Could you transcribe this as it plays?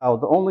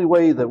The only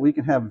way that we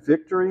can have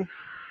victory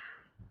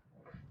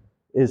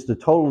is to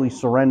totally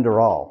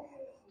surrender all.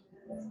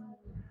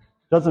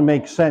 Doesn't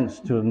make sense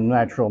to the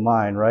natural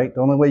mind, right?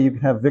 The only way you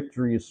can have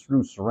victory is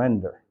through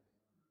surrender.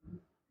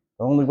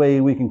 The only way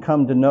we can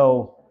come to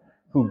know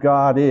who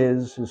God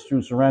is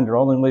through surrender. The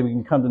only way we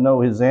can come to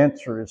know his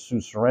answer is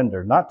through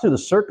surrender. Not to the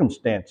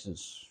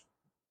circumstances,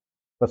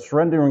 but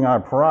surrendering our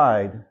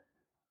pride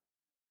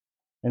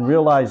and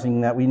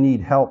realizing that we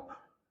need help.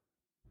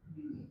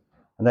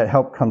 And that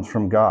help comes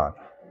from God.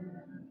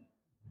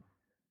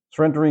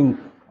 Surrendering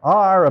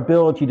our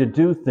ability to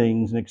do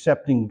things and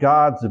accepting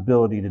God's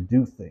ability to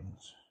do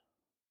things.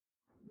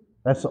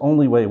 That's the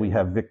only way we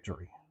have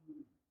victory.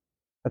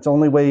 That's the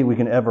only way we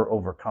can ever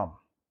overcome.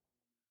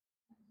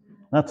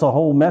 That's the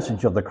whole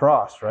message of the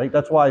cross, right?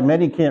 That's why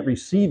many can't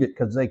receive it,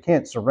 because they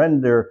can't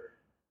surrender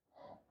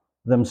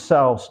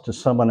themselves to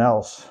someone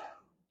else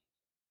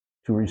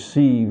to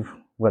receive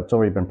what's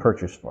already been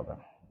purchased for them.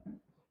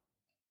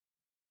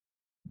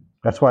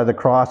 That's why the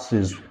cross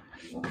is,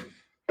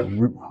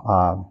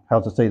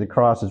 the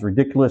cross is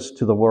ridiculous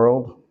to the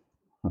world.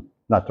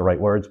 Not the right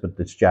words, but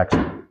it's Jack's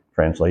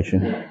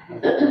translation.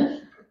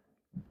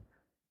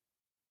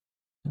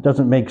 It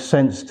doesn't make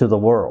sense to the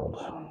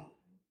world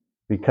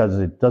because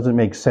it doesn't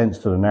make sense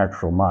to the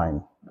natural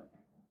mind.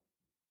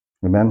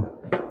 Amen?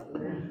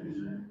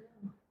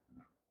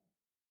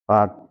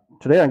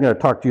 Today I'm going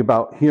to talk to you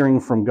about hearing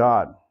from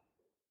God.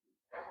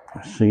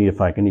 Let's see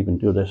if I can even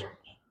do this.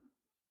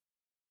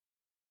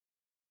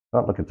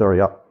 Oh, look, it's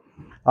already up.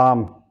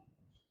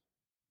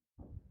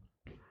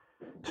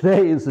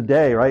 Today is the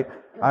day, right?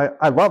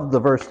 I love the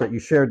verse that you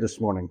shared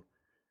this morning.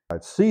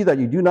 See that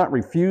you do not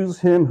refuse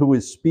him who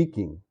is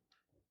speaking.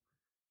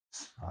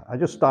 I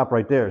just stop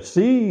right there.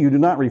 See, you do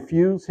not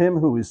refuse him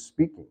who is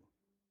speaking.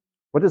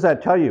 What does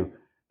that tell you?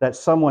 That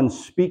someone's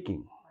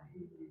speaking.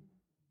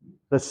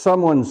 That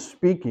someone's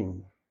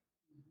speaking.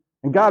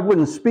 And God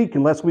wouldn't speak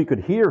unless we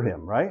could hear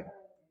him, right?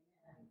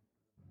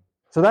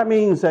 So that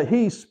means that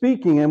he's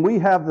speaking and we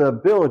have the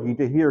ability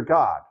to hear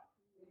God.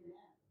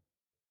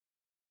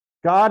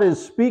 God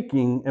is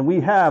speaking and we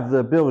have the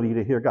ability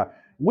to hear God.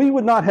 We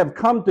would not have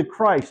come to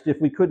Christ if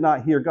we could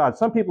not hear God.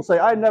 Some people say,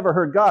 I never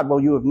heard God. Well,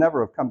 you have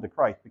never come to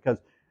Christ because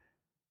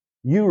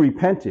you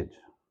repented.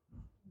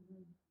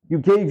 You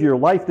gave your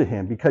life to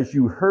him because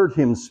you heard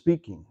him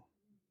speaking.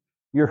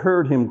 You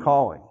heard him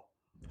calling.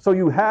 So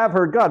you have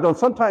heard God. Though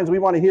sometimes we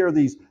want to hear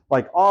these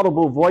like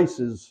audible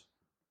voices,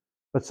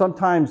 but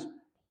sometimes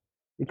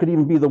it could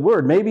even be the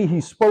word. Maybe he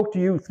spoke to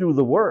you through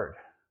the word.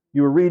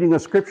 You were reading a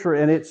scripture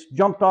and it's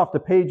jumped off the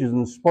pages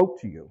and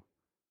spoke to you.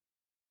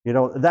 You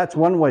know, that's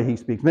one way he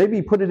speaks. Maybe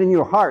he put it in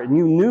your heart and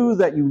you knew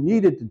that you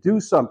needed to do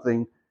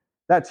something.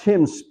 That's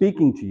him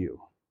speaking to you.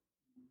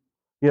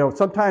 You know,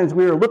 sometimes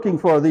we are looking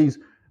for these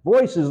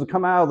voices to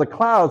come out of the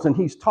clouds and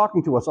he's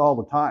talking to us all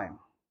the time.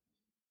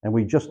 And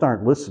we just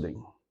aren't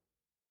listening.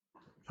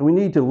 So we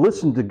need to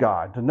listen to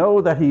God, to know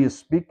that he is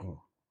speaking.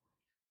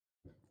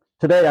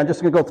 Today, I'm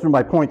just going to go through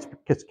my points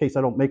in case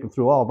I don't make them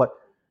through all. But,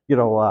 you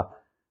know,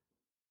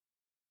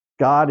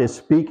 God is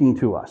speaking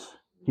to us.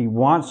 He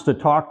wants to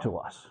talk to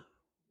us.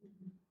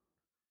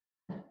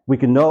 We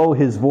can know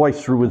his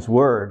voice through his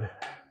word.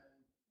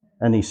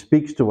 And he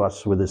speaks to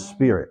us with his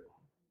spirit.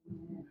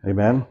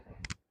 Amen?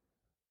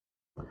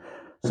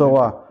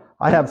 So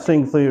I have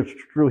things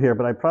through here,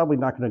 but I'm probably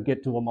not going to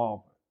get to them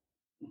all.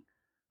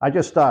 I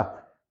just,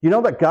 you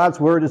know that God's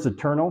word is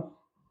eternal?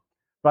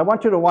 But I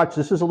want you to watch.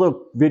 This is a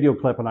little video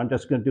clip, and I'm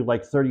just going to do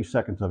like 30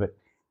 seconds of it.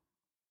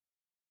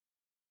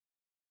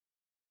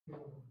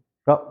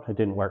 Oh, it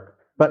didn't work.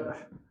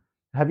 But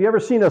have you ever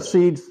seen a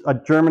seed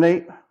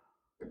germinate?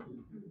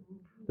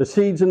 The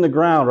seed's in the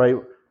ground, right?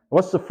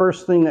 What's the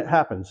first thing that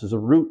happens? Is a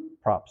root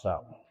pops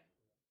out.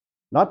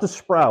 Not the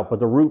sprout, but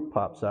the root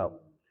pops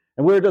out.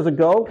 And where does it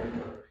go?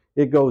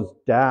 It goes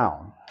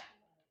down.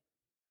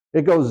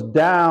 It goes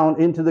down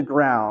into the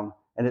ground,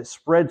 and it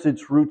spreads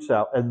its roots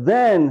out. And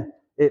then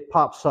it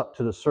pops up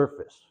to the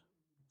surface.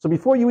 So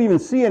before you even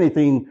see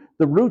anything,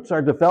 the roots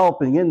are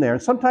developing in there.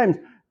 And sometimes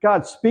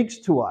God speaks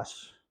to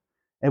us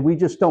and we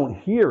just don't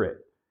hear it.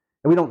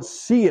 And we don't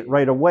see it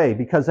right away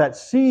because that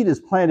seed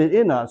is planted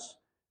in us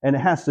and it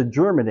has to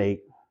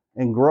germinate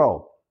and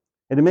grow.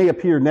 And it may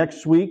appear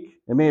next week.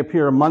 It may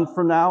appear a month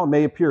from now. It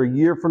may appear a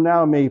year from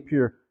now. It may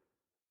appear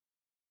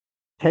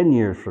 10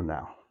 years from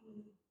now.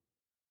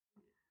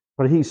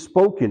 But he's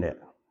spoken it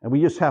and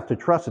we just have to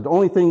trust it. The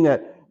only thing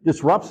that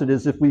disrupts it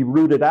is if we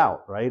root it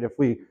out, right? If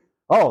we,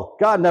 oh,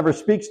 God never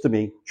speaks to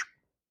me,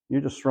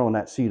 you're just throwing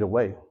that seed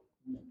away.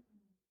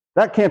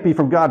 That can't be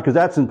from God because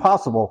that's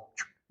impossible.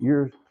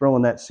 You're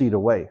throwing that seed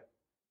away.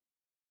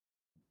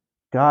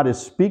 God is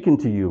speaking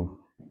to you.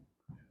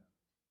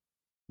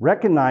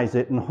 Recognize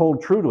it and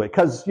hold true to it.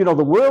 Because, you know,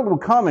 the world will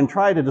come and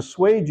try to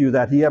dissuade you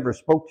that he ever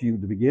spoke to you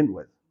to begin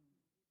with.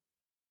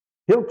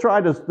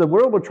 The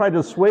world will try to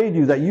dissuade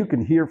you that you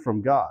can hear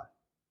from God.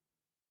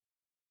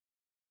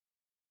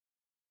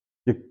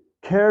 The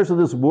cares of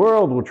this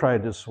world will try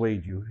to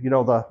dissuade you. You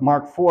know, the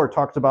Mark 4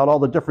 talks about all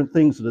the different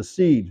things of the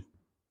seed.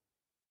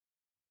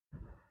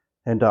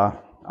 And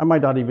I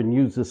might not even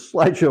use this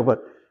slideshow,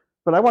 but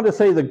I want to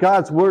say that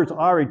God's words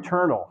are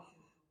eternal,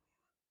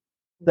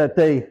 that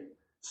they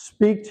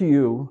speak to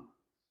you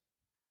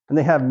and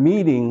they have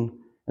meaning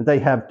and they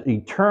have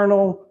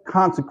eternal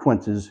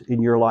consequences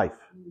in your life.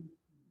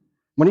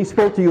 When he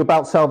spoke to you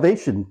about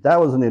salvation, that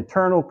was an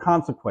eternal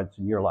consequence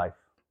in your life.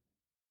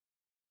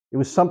 It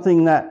was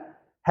something that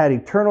had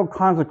eternal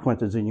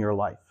consequences in your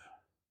life.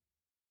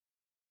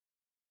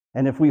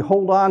 And if we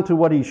hold on to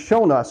what he's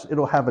shown us,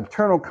 it'll have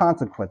eternal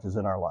consequences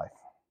in our life.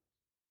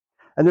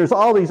 And there's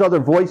all these other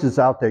voices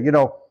out there. You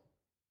know,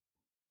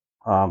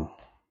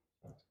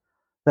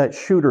 that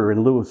shooter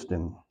in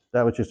Lewiston,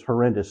 that was just a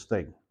horrendous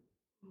thing.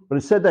 But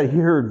it said that he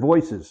heard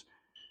voices,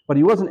 but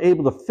he wasn't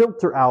able to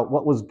filter out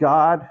what was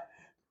God.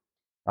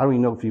 I don't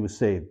even know if he was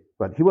saved,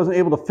 but he wasn't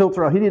able to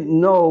filter out. He didn't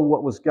know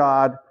what was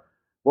God,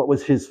 what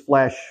was his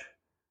flesh,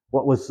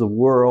 what was the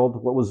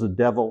world, what was the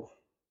devil.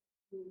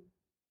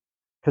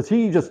 Because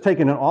he just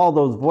taken in all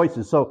those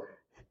voices. So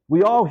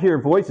we all hear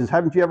voices.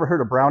 Haven't you ever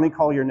heard a brownie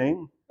call your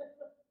name?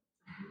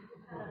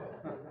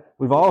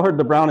 We've all heard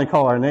the brownie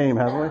call our name,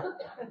 haven't we?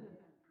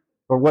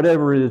 Or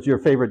whatever it is your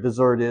favorite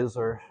dessert is.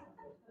 Or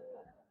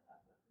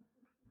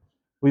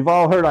we've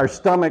all heard our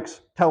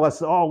stomachs tell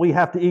us, oh, we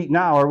have to eat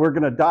now or we're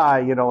going to die,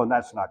 you know, and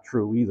that's not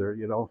true either,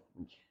 you know.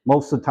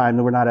 Most of the time,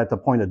 we're not at the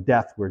point of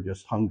death. We're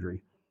just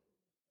hungry.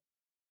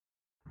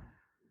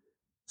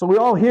 So we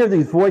all hear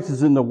these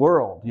voices in the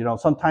world. You know,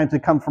 sometimes they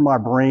come from our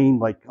brain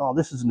like, oh,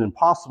 this is an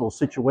impossible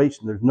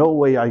situation. There's no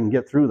way I can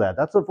get through that.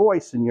 That's a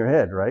voice in your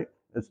head, right?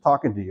 It's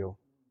talking to you.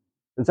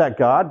 Is that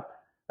God?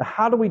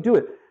 How do we do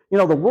it? You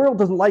know, the world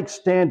doesn't like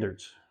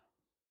standards.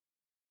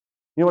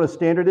 You know what a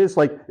standard is?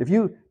 Like if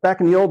you, back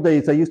in the old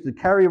days, they used to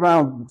carry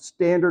around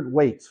standard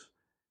weights.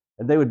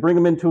 And they would bring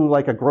them into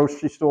like a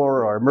grocery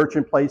store or a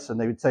merchant place and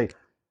they would say,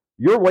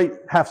 your weight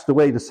has to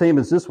weigh the same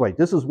as this weight.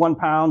 This is 1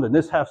 pound and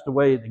this has to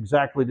weigh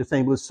exactly the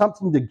same. It was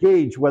something to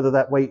gauge whether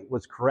that weight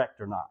was correct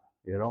or not,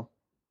 you know.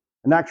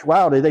 In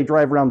actuality, they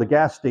drive around the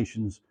gas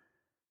stations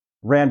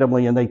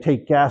randomly and they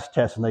take gas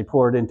tests and they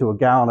pour it into a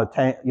gallon, a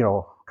tank, you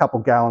know, a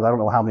couple gallons. I don't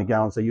know how many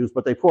gallons they use,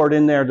 but they pour it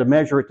in there to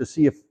measure it to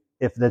see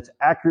if that's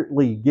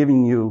accurately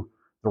giving you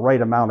the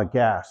right amount of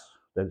gas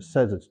that it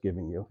says it's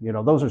giving you. You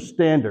know, those are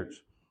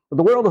standards. But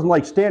the world doesn't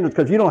like standards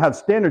because if you don't have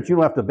standards, you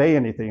don't have to obey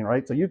anything,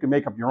 right? So you can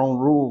make up your own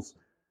rules.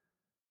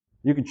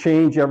 You can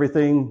change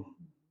everything.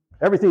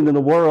 Everything in the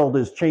world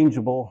is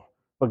changeable,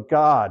 but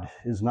God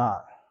is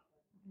not.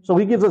 So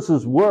he gives us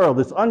this world,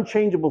 this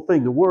unchangeable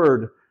thing, the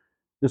word,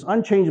 this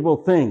unchangeable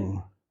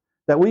thing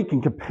that we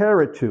can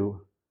compare it to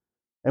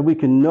and we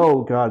can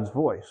know God's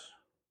voice.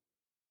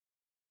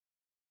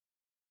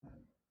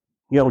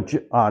 You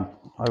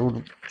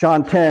know,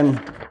 John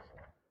 10,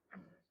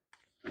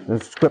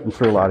 let's skipping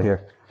through a lot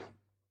here.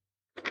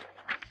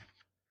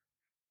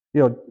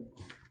 You know,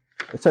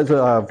 it says,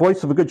 a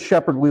voice of a good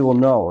shepherd we will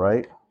know,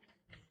 right?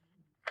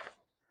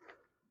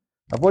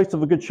 A voice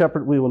of a good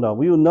shepherd we will know.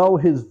 We will know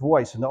his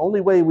voice. And the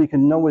only way we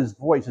can know his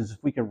voice is if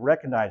we can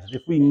recognize it.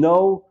 If we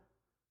know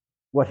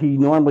what he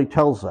normally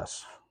tells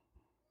us.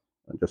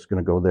 I'm just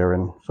going to go there.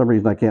 And for some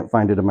reason I can't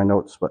find it in my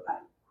notes, but...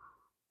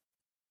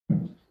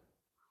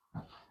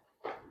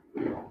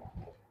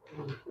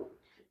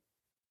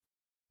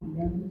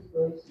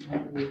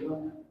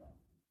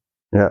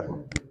 Yeah.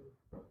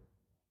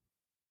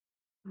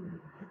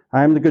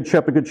 I am the good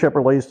shepherd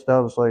lays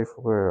down his life.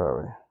 Where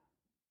are we?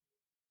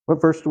 What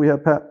verse do we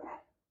have, Pat?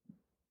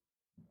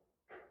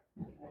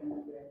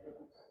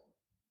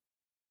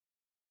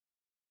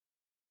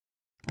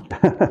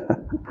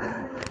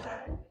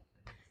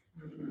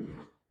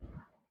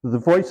 The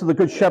voice of the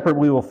good shepherd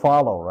we will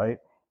follow, right?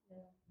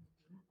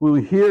 We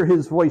will hear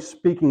his voice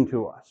speaking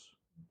to us.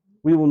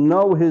 We will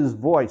know his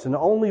voice. And the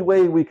only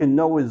way we can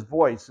know his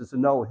voice is to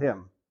know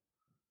him.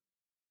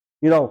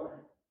 You know,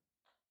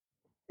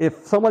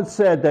 if someone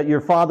said that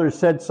your father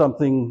said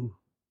something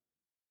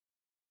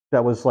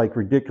that was like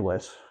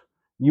ridiculous,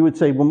 you would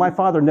say, well, my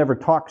father never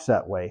talks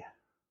that way.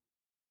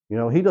 You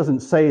know, he doesn't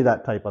say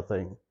that type of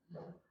thing.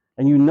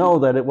 And you know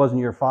that it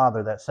wasn't your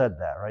father that said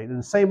that, right? In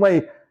the same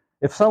way,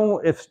 if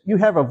you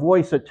have a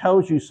voice that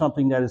tells you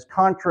something that is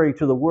contrary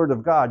to the word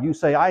of God, you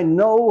say, I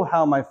know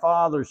how my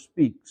father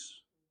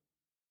speaks.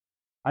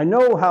 I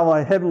know how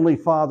my heavenly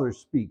father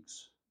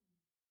speaks.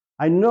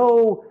 I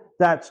know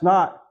that's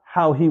not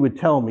how he would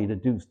tell me to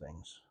do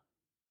things.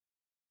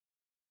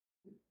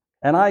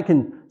 And I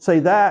can say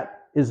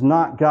that is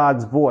not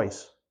God's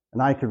voice,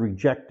 and I can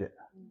reject it.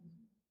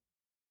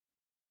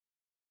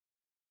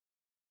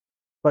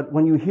 But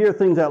when you hear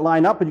things that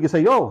line up, and you can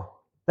say, oh,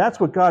 that's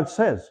what God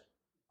says.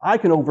 I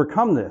can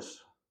overcome this.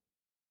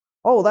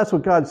 Oh, that's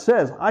what God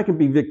says. I can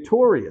be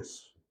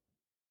victorious.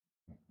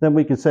 Then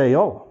we can say,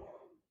 oh,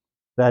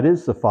 that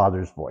is the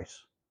Father's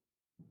voice.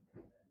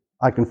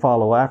 I can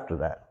follow after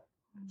that.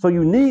 So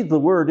you need the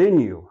word in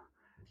you.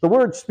 The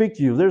words speak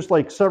to you. There's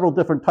like several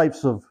different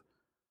types of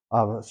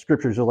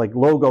scriptures. Like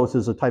logos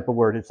is a type of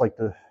word. It's like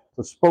the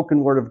spoken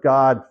word of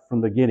God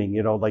from the beginning.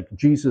 You know, like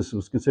Jesus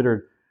was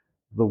considered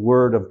the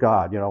word of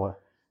God. You know,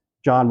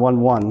 John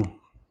 1:1.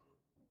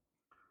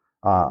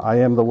 I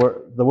am the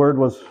Word. The Word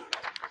was,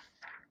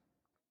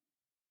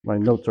 my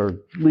notes are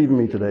leaving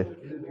me today.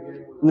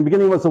 In the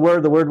beginning was the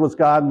Word was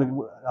God,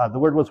 and the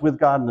Word was with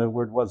God, and the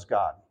Word was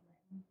God.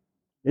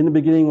 In the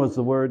beginning was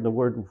the Word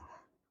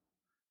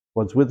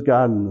was with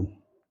God, and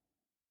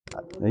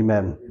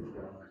amen.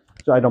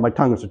 So I know my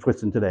tongue was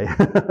twisting today.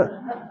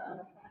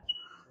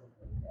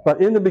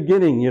 But in the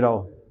beginning,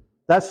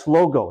 that's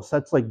logos.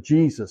 That's like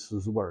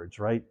Jesus' words,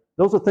 right?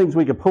 Those are things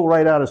we can pull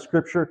right out of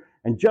Scripture,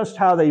 and just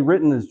how they're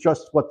written is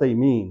just what they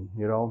mean,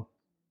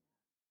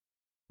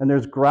 And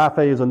there's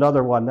graphe is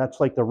another one. That's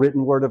like the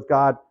written word of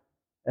God.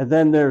 And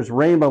then there's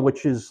rhema,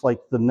 which is like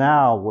the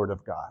now word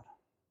of God.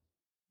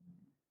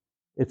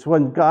 It's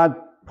when God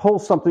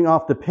pulls something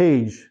off the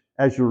page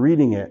as you're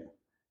reading it,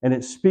 and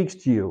it speaks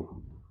to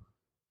you,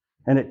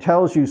 and it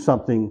tells you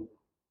something.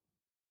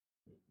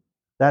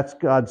 That's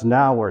God's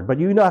now word. But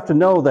you have to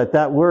know that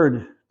that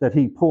word that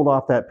he pulled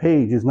off that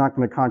page is not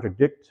going to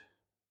contradict,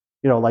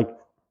 like,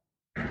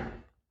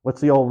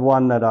 what's the old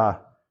one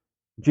that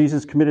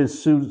Jesus committed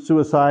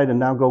suicide and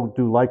now go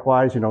do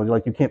likewise?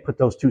 Like you can't put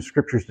those two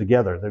scriptures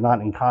together. They're not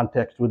in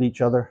context with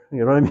each other. You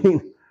know what I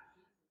mean?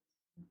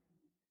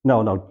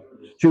 No.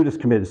 Judas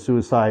committed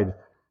suicide,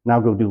 now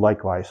go do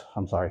likewise.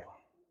 I'm sorry.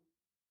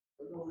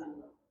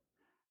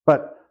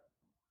 But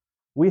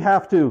we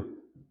have to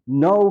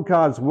know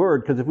God's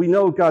word, because if we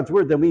know God's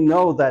word, then we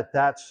know that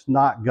that's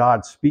not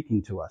God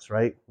speaking to us,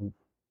 right?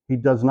 He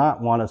does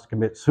not want us to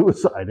commit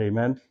suicide,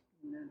 amen?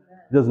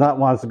 He does not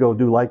want us to go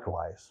do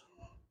likewise.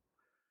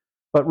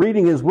 But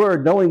reading his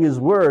word, knowing his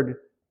word,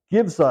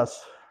 gives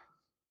us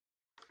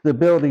the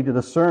ability to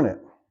discern it.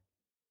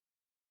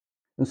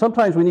 And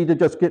sometimes we need to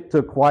just get to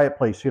a quiet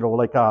place,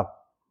 like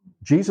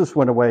Jesus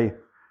went away.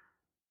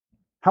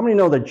 How many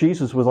know that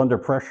Jesus was under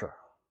pressure?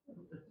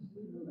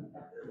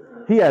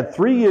 He had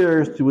 3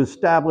 years to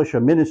establish a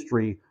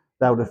ministry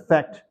that would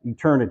affect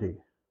eternity.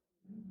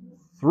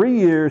 3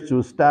 years to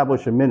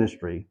establish a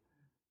ministry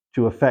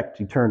to affect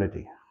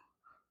eternity.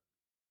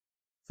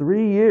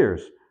 3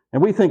 years.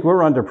 And we think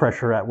we're under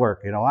pressure at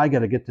work. I got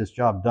to get this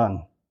job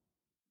done.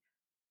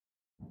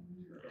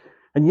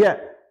 And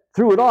yet,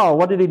 through it all,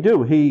 what did he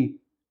do? He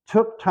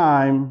took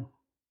time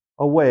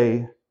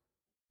away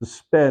to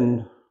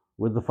spend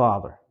with the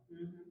Father.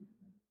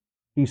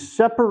 He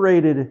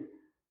separated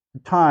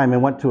time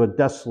and went to a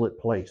desolate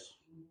place.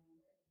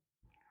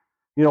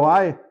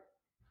 When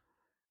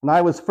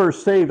I was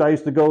first saved, I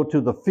used to go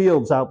to the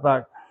fields out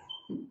back.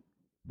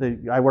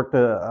 I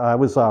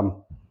was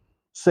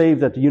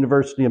saved at the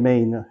University of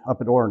Maine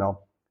up at Orono,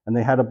 and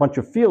they had a bunch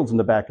of fields in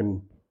the back,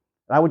 and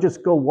I would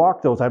just go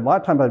walk those. A lot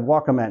of times I'd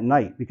walk them at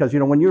night, because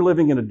when you're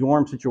living in a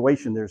dorm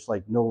situation, there's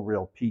like no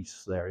real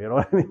peace there. You know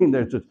what I mean?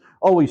 There's just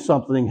always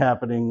something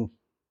happening.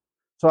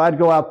 So I'd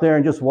go out there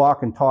and just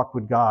walk and talk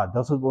with God.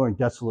 Those were in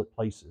desolate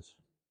places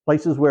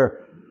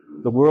where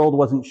the world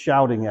wasn't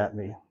shouting at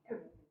me.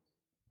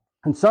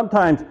 And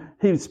sometimes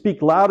he would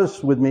speak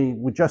loudest with me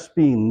with just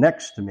being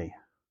next to me.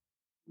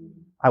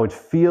 I would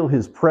feel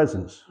his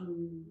presence.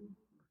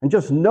 And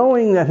just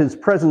knowing that his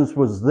presence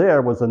was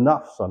there was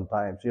enough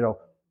sometimes. We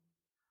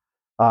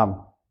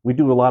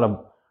do a lot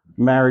of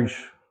marriage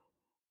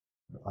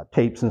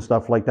tapes and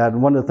stuff like that.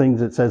 And one of the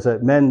things it says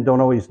that men don't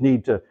always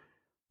need to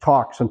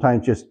talk.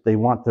 Sometimes they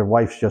want their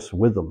wives just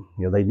with them.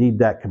 They need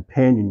that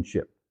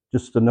companionship,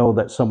 just to know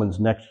that someone's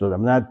next to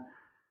them. And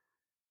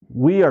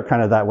we are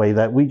kind of that way,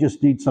 that we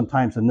just need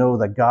sometimes to know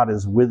that God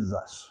is with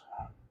us,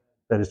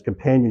 that his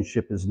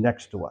companionship is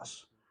next to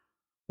us,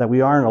 that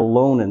we aren't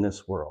alone in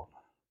this world.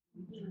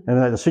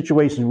 And that the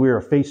situations we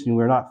are facing,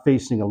 we're not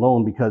facing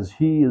alone, because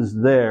he is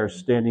there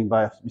standing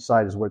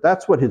beside his word.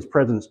 That's what his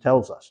presence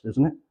tells us,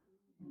 isn't it?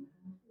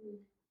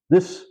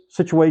 This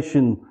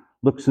situation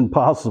looks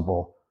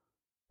impossible,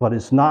 but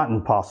it's not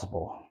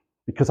impossible,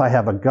 because I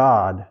have a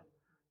God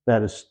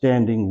that is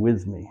standing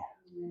with me.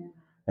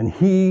 And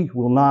he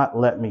will not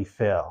let me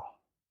fail.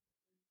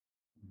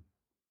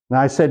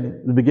 Now, I said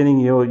at the beginning,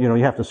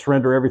 you have to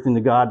surrender everything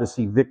to God to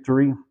see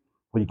victory.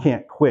 Well, you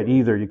can't quit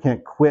either. You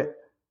can't quit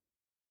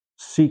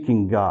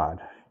seeking God.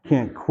 You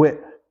can't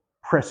quit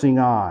pressing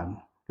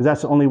on, because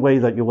that's the only way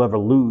that you'll ever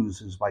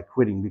lose, is by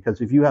quitting. Because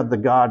if you have the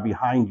God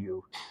behind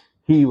you,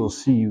 he will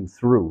see you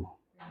through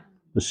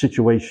the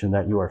situation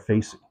that you are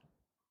facing.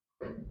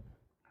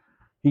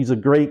 He's a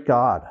great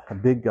God, a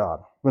big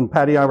God. When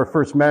Patty and I were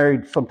first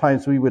married,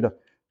 sometimes we would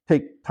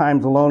take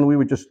times alone. We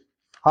would just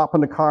hop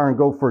in the car and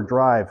go for a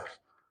drive.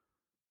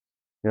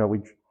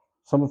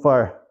 Some of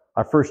our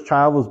first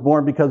child was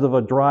born because of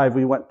a drive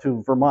we went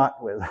to Vermont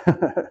with.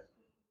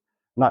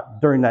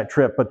 Not during that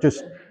trip, but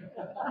just,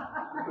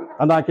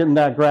 I'm not getting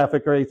that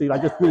graphic or anything. I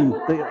just mean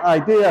the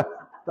idea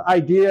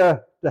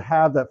to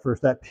have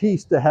that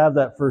peace to have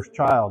that first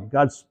child.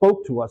 God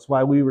spoke to us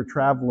while we were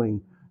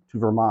traveling to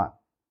Vermont.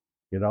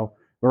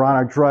 We're on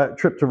our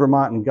trip to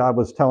Vermont, and God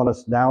was telling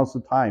us, now's the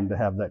time to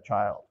have that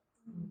child.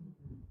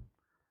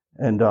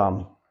 And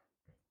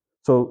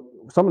so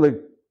some of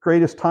the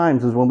greatest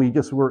times is when we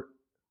just were,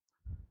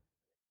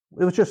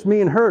 it was just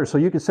me and her. So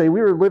you could say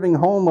we were living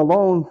home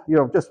alone,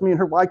 just me and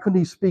her. Why couldn't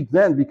he speak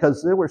then?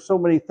 Because there were so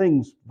many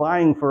things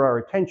vying for our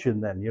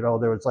attention then.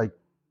 There was like,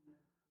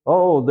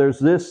 oh, there's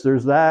this,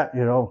 there's that,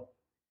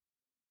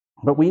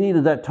 But we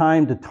needed that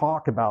time to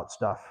talk about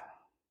stuff.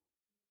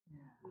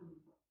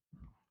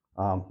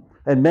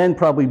 And men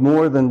probably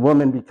more than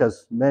women,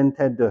 because men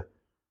tend to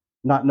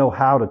not know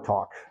how to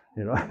talk,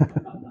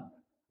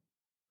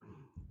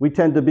 We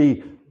tend to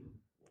be,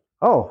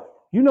 oh,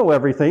 you know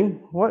everything.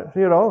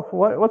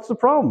 What's the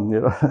problem?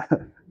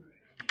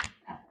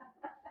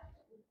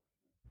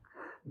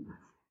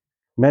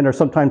 Men are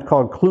sometimes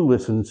called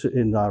clueless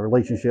in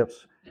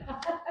relationships,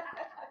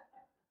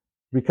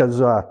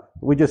 because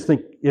we just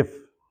think if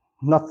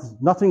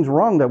nothing's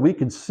wrong that we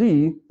can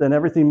see, then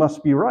everything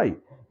must be right.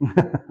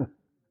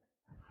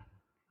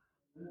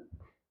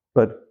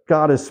 But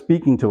God is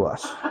speaking to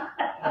us.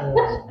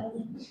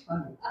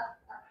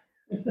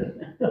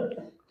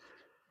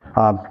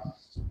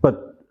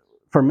 But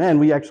for men,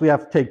 we actually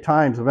have to take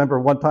time. Remember,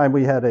 one time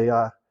we had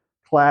a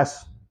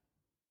class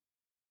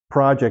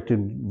project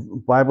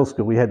in Bible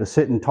school. We had to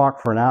sit and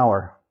talk for an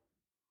hour.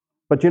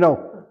 But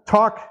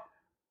talk,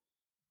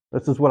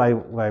 this is why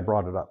I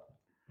brought it up.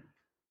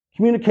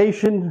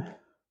 Communication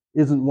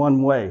isn't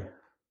one way.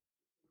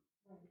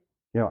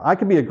 I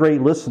can be a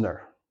great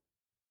listener.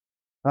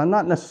 I'm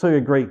not necessarily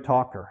a great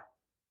talker.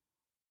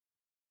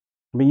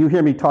 I mean, you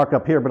hear me talk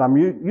up here, but I'm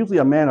usually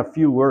a man of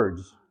few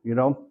words,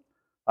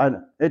 And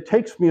it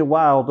takes me a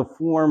while to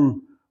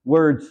form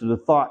words to the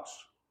thoughts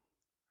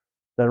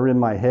that are in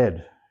my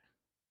head.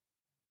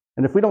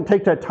 And if we don't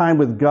take that time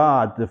with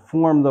God to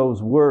form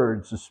those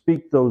words, to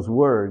speak those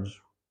words,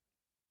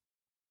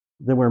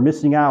 then we're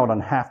missing out on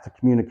half the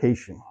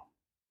communication.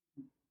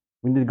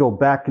 We need to go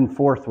back and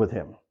forth with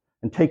Him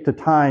and take the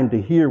time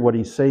to hear what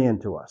He's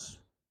saying to us.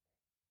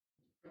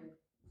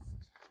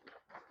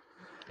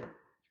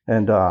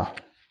 And,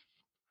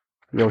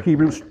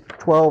 Hebrews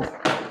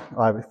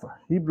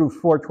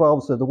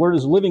 4:12 says, the word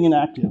is living and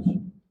active,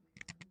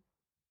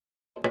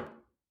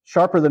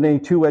 sharper than any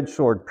two-edged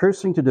sword,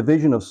 piercing to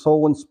division of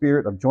soul and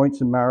spirit, of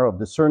joints and marrow, of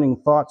discerning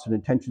thoughts and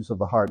intentions of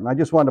the heart. And I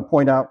just wanted to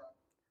point out,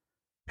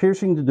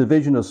 piercing the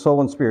division of soul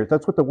and spirit.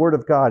 That's what the Word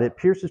of God, it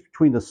pierces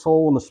between the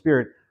soul and the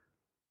spirit.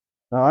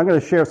 Now, I'm going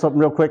to share something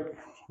real quick.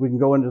 We can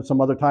go into it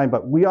some other time,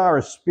 but we are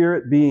a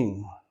spirit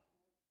being.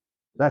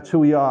 That's who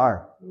we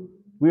are.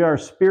 We are a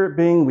spirit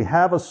being. We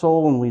have a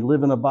soul, and we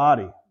live in a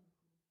body.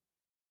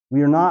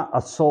 We are not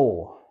a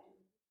soul.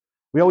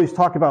 We always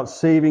talk about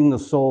saving the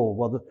soul.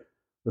 Well,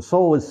 the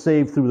soul is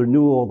saved through the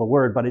renewal of the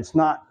Word, but it's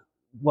not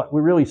what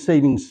we're really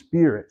saving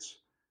spirits.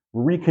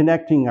 We're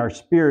reconnecting our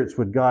spirits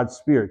with God's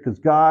Spirit, because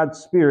God's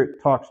Spirit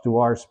talks to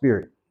our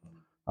spirit.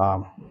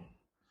 I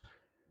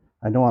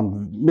know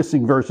I'm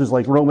missing verses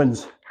like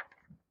Romans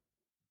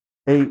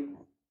 8:14.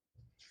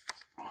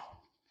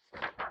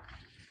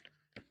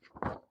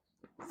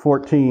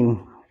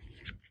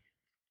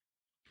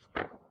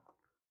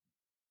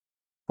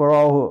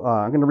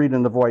 I'm going to read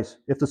in the voice.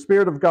 If the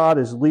Spirit of God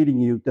is leading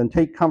you, then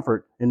take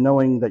comfort in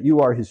knowing that you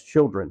are His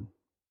children.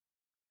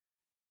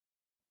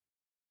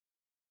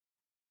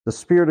 The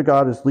Spirit of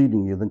God is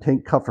leading you, then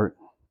take comfort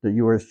that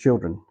you are His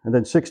children. And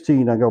then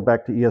 16, I go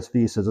back to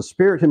ESV, says, the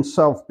Spirit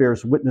Himself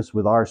bears witness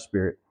with our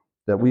spirit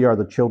that we are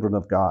the children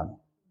of God.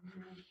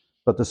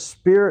 But the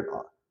Spirit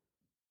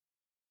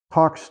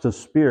talks to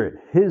spirit.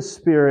 His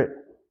Spirit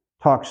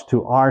talks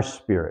to our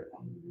spirit.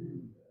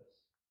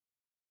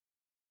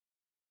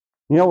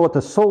 What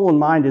the soul and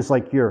mind is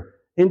like your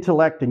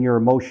intellect and your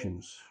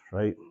emotions,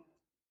 right?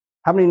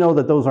 How many know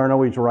that those aren't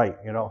always right,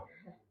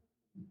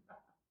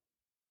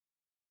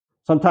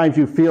 Sometimes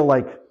you feel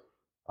like,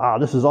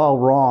 this is all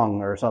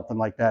wrong or something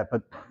like that,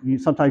 but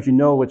sometimes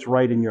it's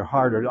right in your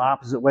heart, or the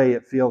opposite way,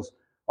 it feels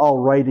all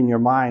right in your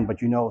mind,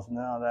 but no,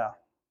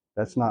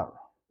 that's not.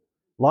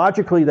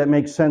 Logically, that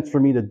makes sense for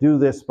me to do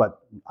this, but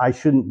I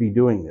shouldn't be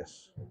doing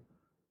this.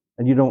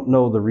 And you don't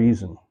know the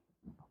reason.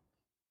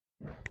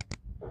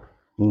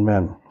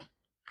 Amen.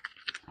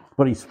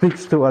 But He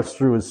speaks to us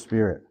through His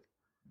Spirit.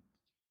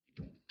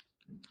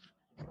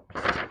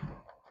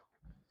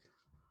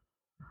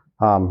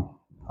 We'll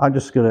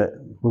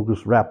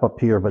just wrap up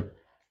here, but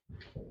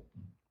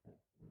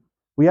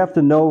we have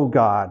to know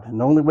God, and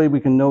the only way we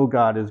can know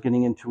God is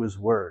getting into His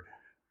Word.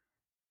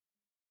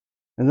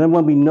 And then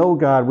when we know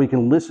God, we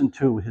can listen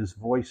to His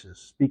voices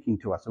speaking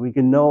to us, and we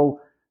can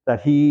know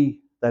that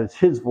it's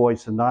His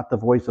voice and not the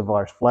voice of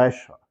our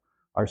flesh,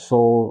 our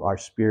soul, our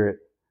spirit,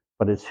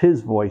 but it's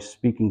His voice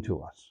speaking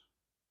to us.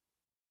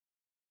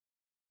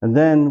 And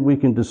then we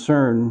can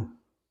discern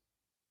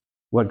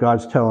what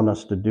God's telling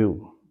us to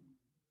do.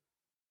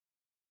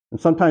 And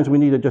sometimes we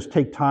need to just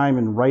take time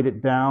and write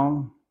it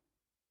down.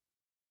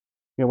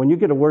 When you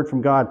get a word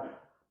from God,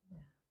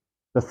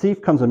 the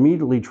thief comes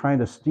immediately trying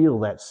to steal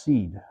that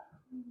seed.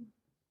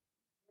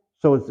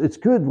 So it's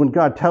good when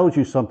God tells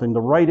you something to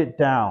write it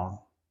down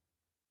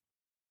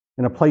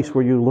in a place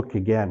where you look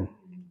again.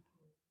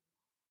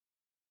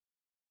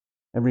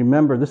 And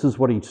remember, this is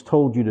what He's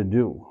told you to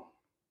do.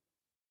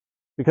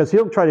 Because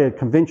He'll try to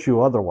convince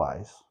you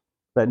otherwise.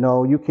 that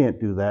no, you can't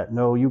do that.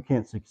 No, you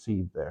can't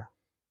succeed there.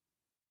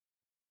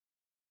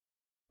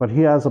 But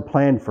he has a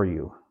plan for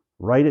you.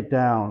 Write it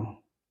down.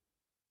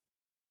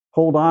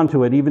 Hold on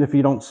to it, even if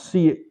you don't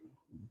see it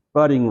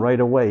budding right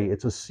away.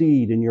 It's a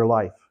seed in your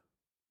life.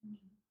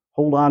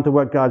 Hold on to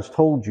what God's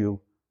told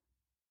you.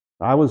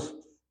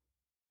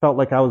 Felt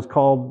like I was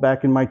called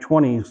back in my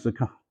 20s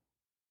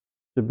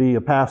to be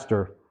a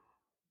pastor.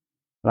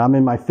 And I'm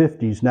in my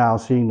 50s now,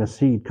 seeing the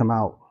seed come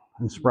out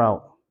and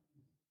sprout.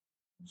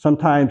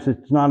 Sometimes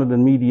it's not an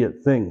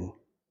immediate thing.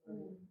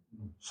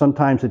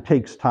 Sometimes it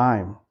takes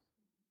time.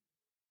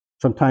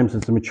 Sometimes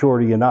it's the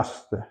maturity in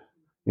us that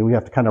we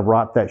have to kind of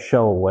rot that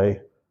shell away,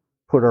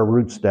 put our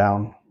roots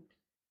down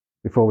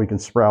before we can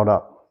sprout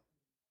up.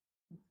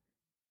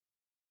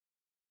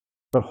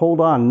 But hold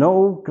on,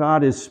 know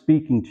God is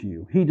speaking to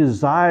you. He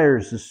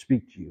desires to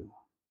speak to you.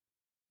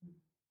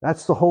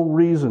 That's the whole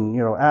reason,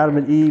 Adam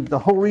and Eve, the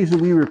whole reason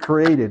we were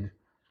created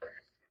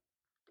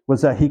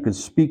was that he could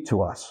speak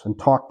to us and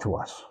talk to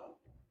us,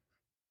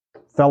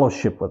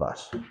 fellowship with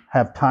us,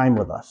 have time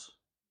with us.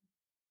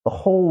 The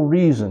whole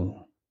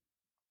reason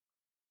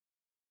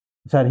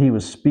is that he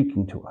was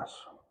speaking to us.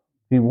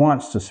 He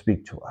wants to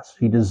speak to us.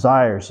 He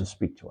desires to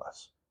speak to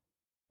us.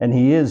 And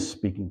he is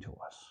speaking to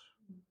us.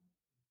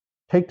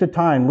 Take the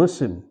time,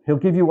 listen. He'll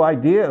give you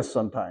ideas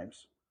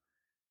sometimes.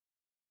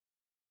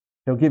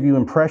 He'll give you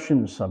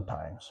impressions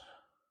sometimes.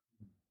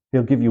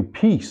 He'll give you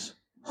peace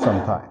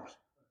sometimes.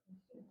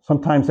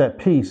 Sometimes that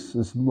peace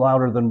is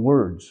louder than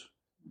words.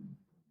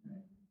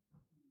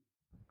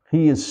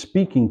 He is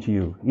speaking to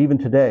you, even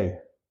today,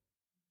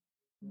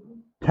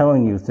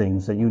 telling you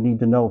things that you need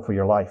to know for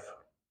your life.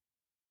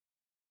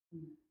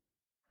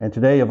 And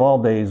today, of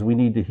all days, we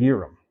need to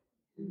hear him.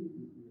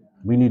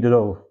 We need to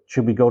know,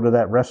 should we go to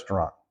that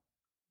restaurant?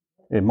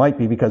 It might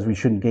be because we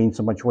shouldn't gain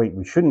so much weight.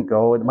 We shouldn't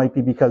go. It might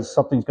be because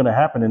something's going to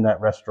happen in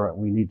that restaurant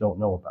we don't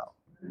know about.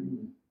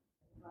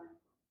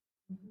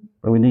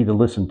 But we need to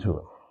listen to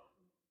him.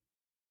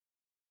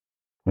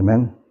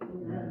 Amen?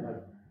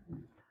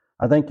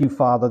 I thank you,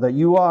 Father, that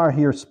you are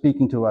here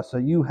speaking to us,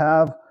 that you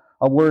have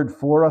a word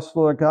for us,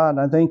 Lord God. And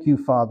I thank you,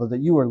 Father,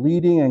 that you are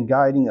leading and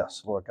guiding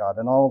us, Lord God,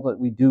 in all that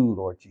we do,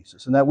 Lord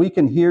Jesus, and that we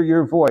can hear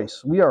your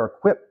voice. We are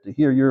equipped to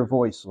hear your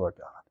voice, Lord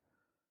God.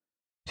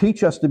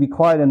 Teach us to be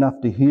quiet enough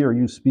to hear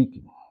you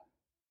speaking.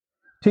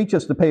 Teach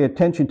us to pay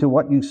attention to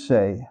what you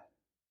say.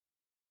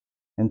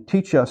 And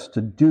teach us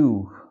to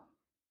do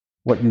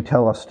what you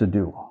tell us to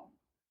do.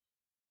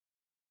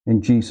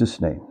 In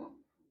Jesus' name,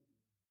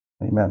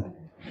 amen.